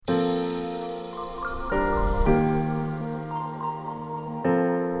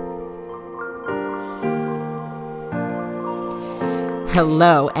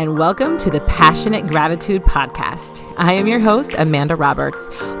Hello, and welcome to the Passionate Gratitude Podcast. I am your host, Amanda Roberts,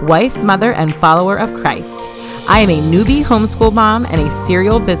 wife, mother, and follower of Christ. I am a newbie homeschool mom and a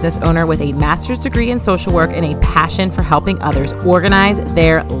serial business owner with a master's degree in social work and a passion for helping others organize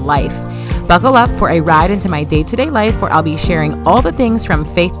their life. Buckle up for a ride into my day-to-day life where I'll be sharing all the things from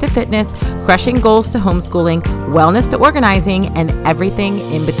faith to fitness, crushing goals to homeschooling, wellness to organizing, and everything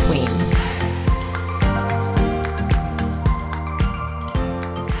in between.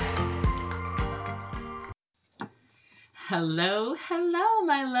 Hello,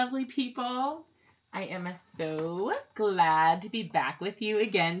 my lovely people. I am so glad to be back with you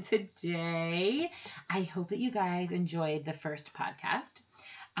again today. I hope that you guys enjoyed the first podcast,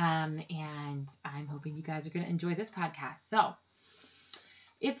 and I'm hoping you guys are going to enjoy this podcast. So,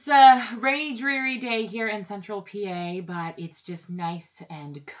 it's a rainy, dreary day here in Central PA, but it's just nice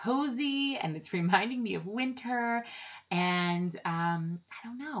and cozy, and it's reminding me of winter, and I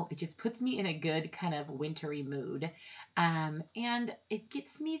don't know, it just puts me in a good kind of wintry mood, and it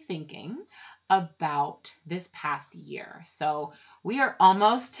gets me thinking about this past year. So we are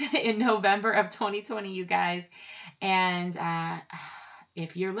almost in November of 2020, you guys, and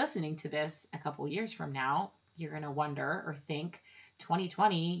if you're listening to this a couple years from now, you're going to wonder or think,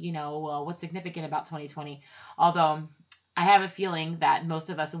 2020, well, what's significant about 2020? Although I have a feeling that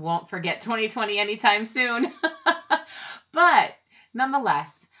most of us won't forget 2020 anytime soon. But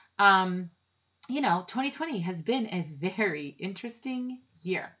nonetheless, 2020 has been a very interesting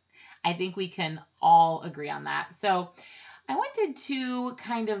year. I think we can all agree on that. So I wanted to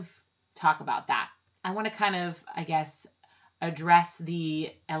kind of talk about that. I want to kind of, I guess, address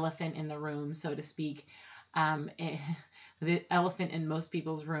the elephant in the room, so to speak. The elephant in most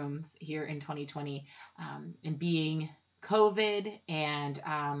people's rooms here in 2020, and being COVID and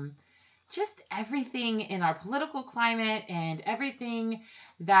just everything in our political climate and everything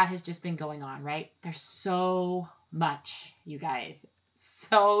that has just been going on, right? There's so much, you guys.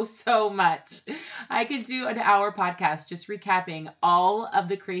 So much. I could do an hour podcast just recapping all of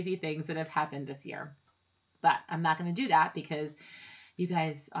the crazy things that have happened this year. But I'm not going to do that because you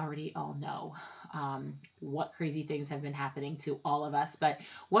guys already all know what crazy things have been happening to all of us. But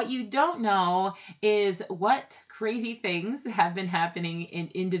what you don't know is what crazy things have been happening in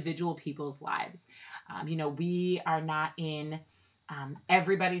individual people's lives. We are not in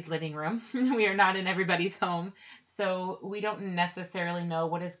everybody's living room. We are not in everybody's home. So we don't necessarily know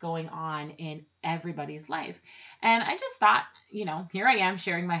what is going on in everybody's life. And I just thought, here I am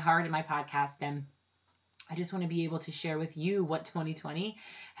sharing my heart in my podcast, and I just want to be able to share with you what 2020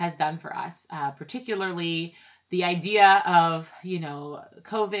 has done for us, particularly the idea of,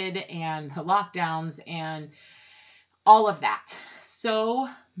 COVID and the lockdowns and all of that. So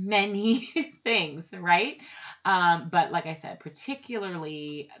many things, right? But like I said,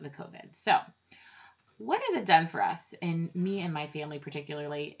 particularly the COVID. So what has it done for us, and me and my family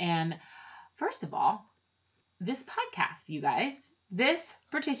particularly? And first of all, this podcast, you guys. This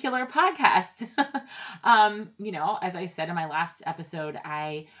particular podcast. As I said in my last episode,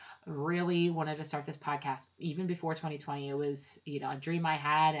 I really wanted to start this podcast even before 2020. It was, a dream I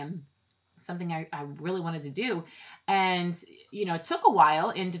had and something I really wanted to do. And, it took a while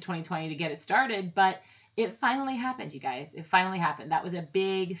into 2020 to get it started, but it finally happened, you guys. It finally happened. That was a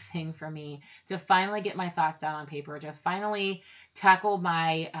big thing for me, to finally get my thoughts down on paper, to finally tackle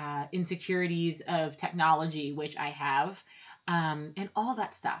my insecurities of technology, which I have. And all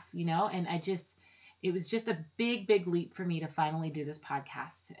that stuff, and it was just a big leap for me to finally do this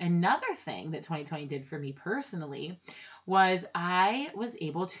podcast. Another thing that 2020 did for me personally was I was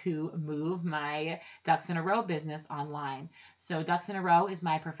able to move my Ducks in a Row business online. So Ducks in a Row is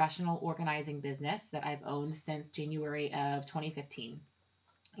my professional organizing business that I've owned since January of 2015.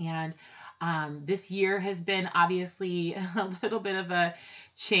 And this year has been obviously a little bit of a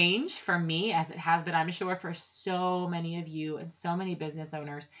change for me, as it has been, I'm sure, for so many of you and so many business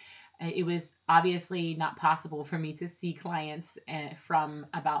owners. It was obviously not possible for me to see clients from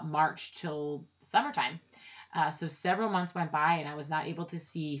about March till summertime. So several months went by and I was not able to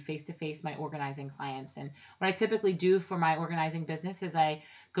see face-to-face my organizing clients. And what I typically do for my organizing business is I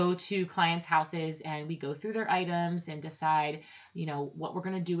go to clients' houses and we go through their items and decide, what we're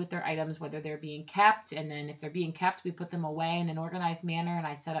going to do with their items, whether they're being kept. And then if they're being kept, we put them away in an organized manner, and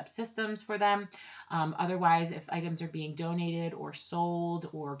I set up systems for them. Otherwise, if items are being donated or sold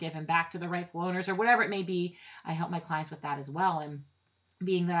or given back to the rightful owners or whatever it may be, I help my clients with that as well. And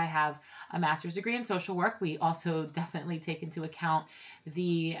being that I have a master's degree in social work, we also definitely take into account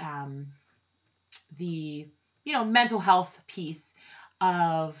the mental health piece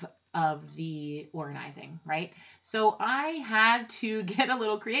of of the organizing, right? So I had to get a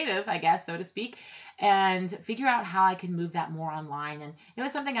little creative, I guess, so to speak, and figure out how I could move that more online. And it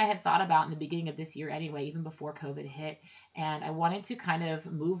was something I had thought about in the beginning of this year anyway, even before COVID hit. And I wanted to kind of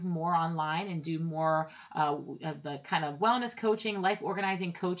move more online and do more of the kind of wellness coaching, life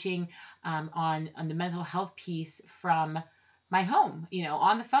organizing coaching on the mental health piece from my home,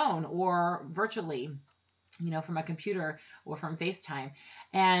 on the phone or virtually, from a computer or from FaceTime.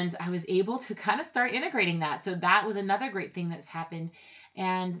 And I was able to kind of start integrating that. So that was another great thing that's happened.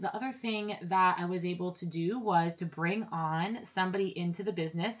 And the other thing that I was able to do was to bring on somebody into the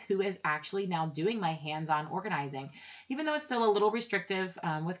business who is actually now doing my hands-on organizing. Even though it's still a little restrictive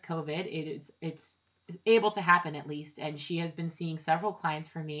with COVID, it's able to happen at least. And she has been seeing several clients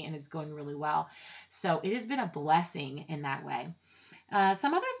for me, and it's going really well. So it has been a blessing in that way.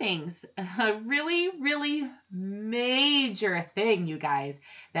 Some other things, a really, really major thing, you guys,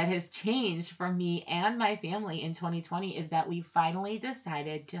 that has changed for me and my family in 2020 is that we finally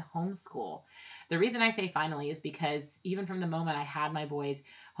decided to homeschool. The reason I say finally is because even from the moment I had my boys,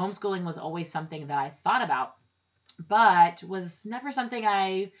 homeschooling was always something that I thought about, but was never something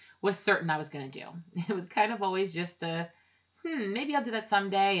I was certain I was going to do. It was kind of always just maybe I'll do that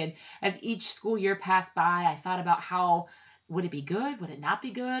someday. And as each school year passed by, I thought about how would it be good? Would it not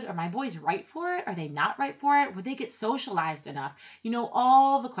be good? Are my boys right for it? Are they not right for it? Would they get socialized enough?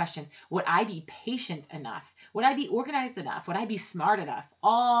 All the questions. Would I be patient enough? Would I be organized enough? Would I be smart enough?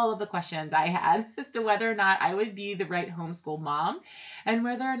 All of the questions I had as to whether or not I would be the right homeschool mom and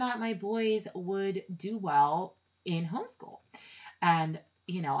whether or not my boys would do well in homeschool. And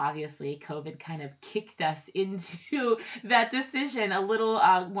obviously COVID kind of kicked us into that decision a little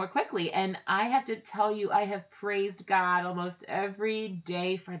more quickly. And I have to tell you, I have praised God almost every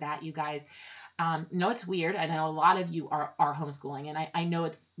day for that, you guys. No, it's weird. I know a lot of you are homeschooling, and I know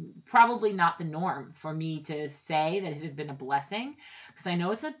it's probably not the norm for me to say that it has been a blessing, because I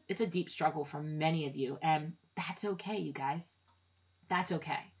know it's a deep struggle for many of you, and that's okay, you guys. That's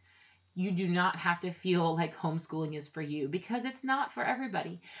okay. You do not have to feel like homeschooling is for you, because it's not for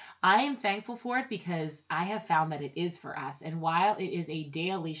everybody. I am thankful for it because I have found that it is for us. And while it is a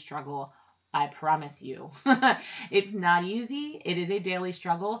daily struggle, I promise you, it's not easy. It is a daily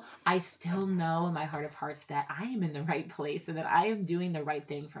struggle. I still know in my heart of hearts that I am in the right place and that I am doing the right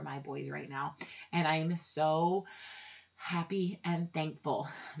thing for my boys right now. And I am so happy and thankful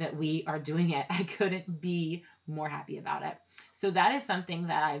that we are doing it. I couldn't be more happy about it. So that is something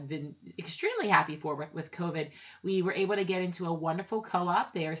that I've been extremely happy for with COVID. We were able to get into a wonderful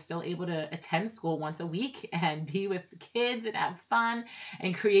co-op. They are still able to attend school once a week and be with the kids and have fun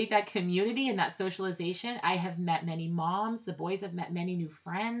and create that community and that socialization. I have met many moms. The boys have met many new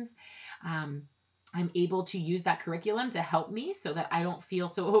friends. I'm able to use that curriculum to help me so that I don't feel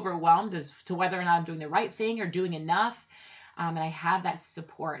so overwhelmed as to whether or not I'm doing the right thing or doing enough. And I have that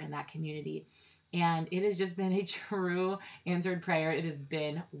support in that community. And it has just been a true answered prayer. It has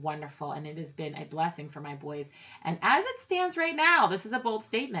been wonderful, and it has been a blessing for my boys. And as it stands right now, this is a bold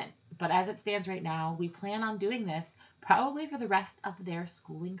statement, but as it stands right now, we plan on doing this probably for the rest of their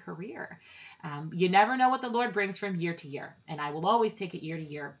schooling career. You never know what the Lord brings from year to year, and I will always take it year to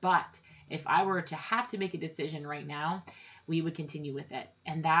year. But if I were to have to make a decision right now, we would continue with it.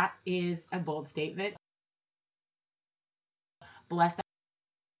 And that is a bold statement. Blessed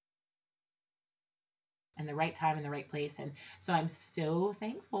and the right time in the right place. And so I'm so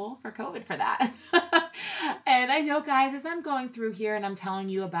thankful for COVID for that. And I know, guys, as I'm going through here and I'm telling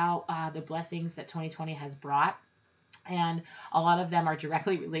you about the blessings that 2020 has brought, and a lot of them are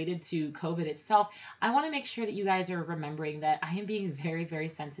directly related to COVID itself, I want to make sure that you guys are remembering that I am being very, very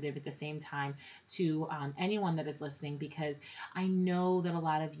sensitive at the same time to anyone that is listening, because I know that a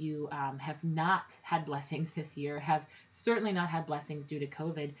lot of you have not had blessings this year, have certainly not had blessings due to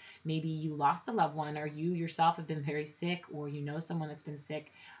COVID. Maybe you lost a loved one, or you yourself have been very sick, or you know someone that's been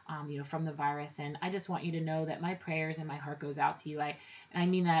sick, from the virus. And I just want you to know that my prayers and my heart goes out to you. I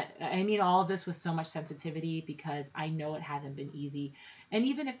mean all of this with so much sensitivity, because I know it hasn't been easy. And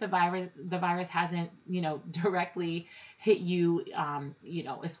even if the virus hasn't, directly hit you,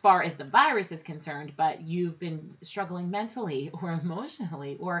 as far as the virus is concerned, but you've been struggling mentally or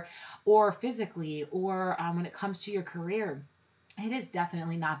emotionally or physically, or when it comes to your career, it has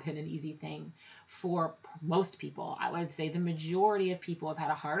definitely not been an easy thing for most people. I would say the majority of people have had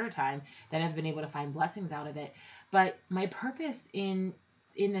a harder time than have been able to find blessings out of it. But my purpose in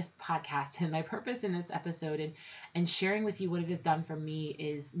in this podcast and my purpose in this episode and sharing with you what it has done for me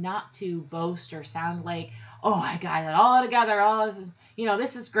is not to boast or sound like, oh, I got it all together, all this is,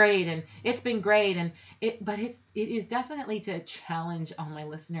 this is great and it's been great, but it is definitely to challenge all my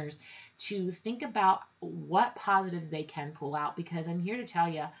listeners to think about what positives they can pull out, because I'm here to tell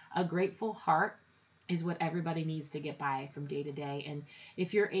you, a grateful heart is what everybody needs to get by from day to day. And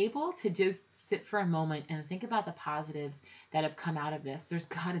if you're able to just sit for a moment and think about the positives that have come out of this, there's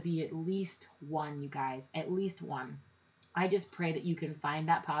got to be at least one, you guys, at least one. I just pray that you can find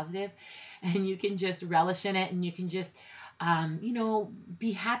that positive and you can just relish in it, and you can just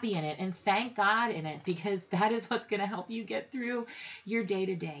be happy in it and thank God in it, because that is what's going to help you get through your day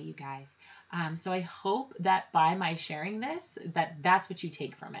to day, you guys. So I hope that by my sharing this, that's what you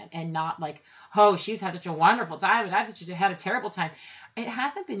take from it, and not like, oh, she's had such a wonderful time and I've had a terrible time. It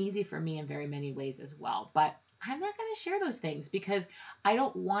hasn't been easy for me in very many ways as well, but I'm not going to share those things because I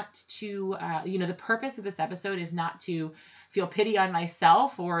don't want to, the purpose of this episode is not to feel pity on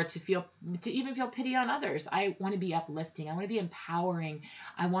myself or to even feel pity on others. I want to be uplifting. I want to be empowering.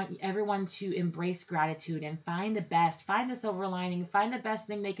 I want everyone to embrace gratitude and find the best, find the silver lining, find the best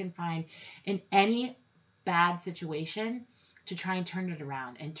thing they can find in any bad situation, to try and turn it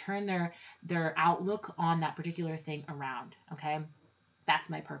around and turn their outlook on that particular thing around. Okay. That's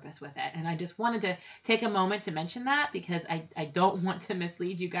my purpose with it. And I just wanted to take a moment to mention that, because I don't want to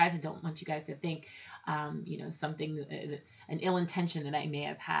mislead you guys. I don't want you guys to think, something, an ill intention that I may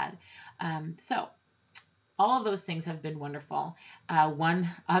have had. So all of those things have been wonderful. One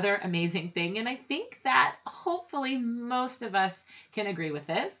other amazing thing, and I think that hopefully most of us can agree with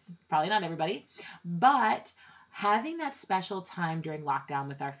this, probably not everybody, but having that special time during lockdown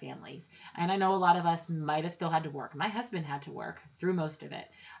with our families. And I know a lot of us might have still had to work. My husband had to work through most of it.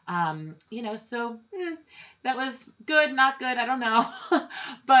 So that was good, not good, I don't know.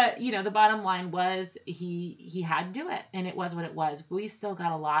 But, the bottom line was he had to do it, and it was what it was. We still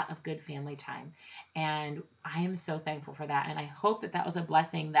got a lot of good family time, and I am so thankful for that. And I hope that was a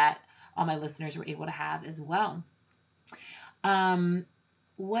blessing that all my listeners were able to have as well.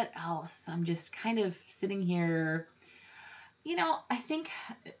 What else? I'm just kind of sitting here. I think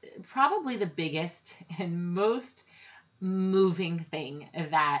probably the biggest and most moving thing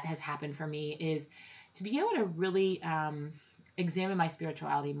that has happened for me is to be able to really examine my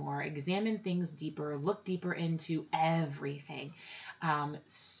spirituality more, examine things deeper, look deeper into everything.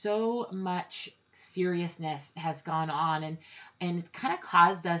 So much seriousness has gone on, and it kind of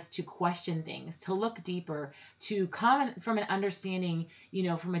caused us to question things, to look deeper, to come from an understanding,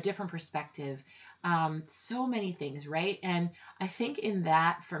 from a different perspective. So many things, right? And I think in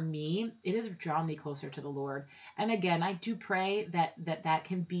that, for me, it has drawn me closer to the Lord. And again, I do pray that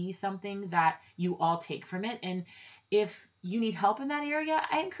can be something that you all take from it. And if you need help in that area,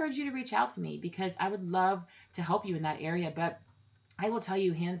 I encourage you to reach out to me, because I would love to help you in that area. But I will tell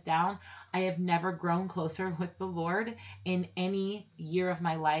you, hands down, I have never grown closer with the Lord in any year of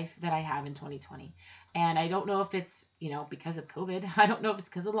my life that I have in 2020. And I don't know if it's, because of COVID. I don't know if it's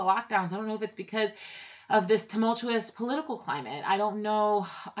because of the lockdowns. I don't know if it's because of this tumultuous political climate. I don't know.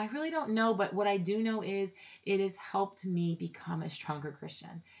 I really don't know. But what I do know is it has helped me become a stronger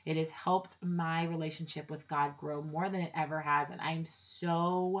Christian. It has helped my relationship with God grow more than it ever has. And I'm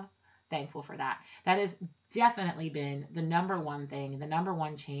so thankful for that. That has definitely been the number one thing, the number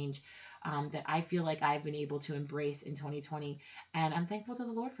one change that I feel like I've been able to embrace in 2020. And I'm thankful to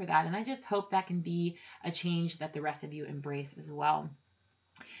the Lord for that. And I just hope that can be a change that the rest of you embrace as well.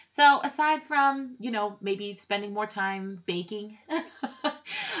 So aside from, maybe spending more time baking,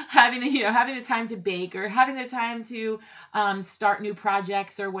 having the time to bake, or having the time to start new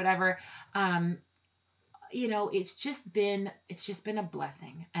projects or whatever, it's just been a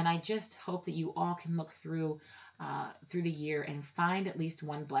blessing. And I just hope that you all can look through the year and find at least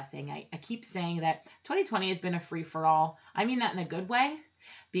one blessing. I keep saying that 2020 has been a free for all. I mean that in a good way,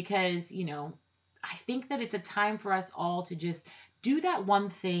 because, I think that it's a time for us all to just do that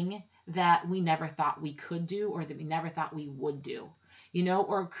one thing that we never thought we could do, or that we never thought we would do,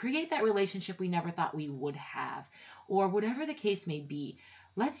 or create that relationship we never thought we would have, or whatever the case may be.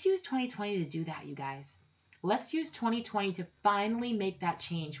 Let's use 2020 to do that, you guys. Let's use 2020 to finally make that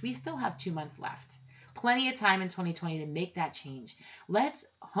change. We still have 2 months left. Plenty of time in 2020 to make that change. Let's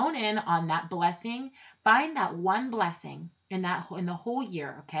hone in on that blessing. Find that one blessing in the whole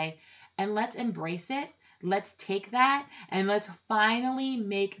year, okay? And let's embrace it. Let's take that, and let's finally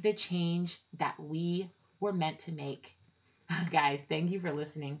make the change that we were meant to make. Guys, thank you for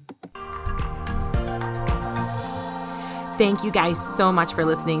listening. Thank you guys so much for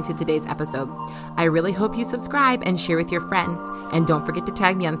listening to today's episode. I really hope you subscribe and share with your friends. And don't forget to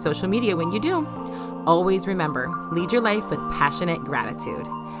tag me on social media when you do. Always remember, lead your life with passionate gratitude.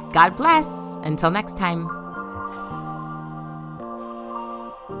 God bless. Until next time.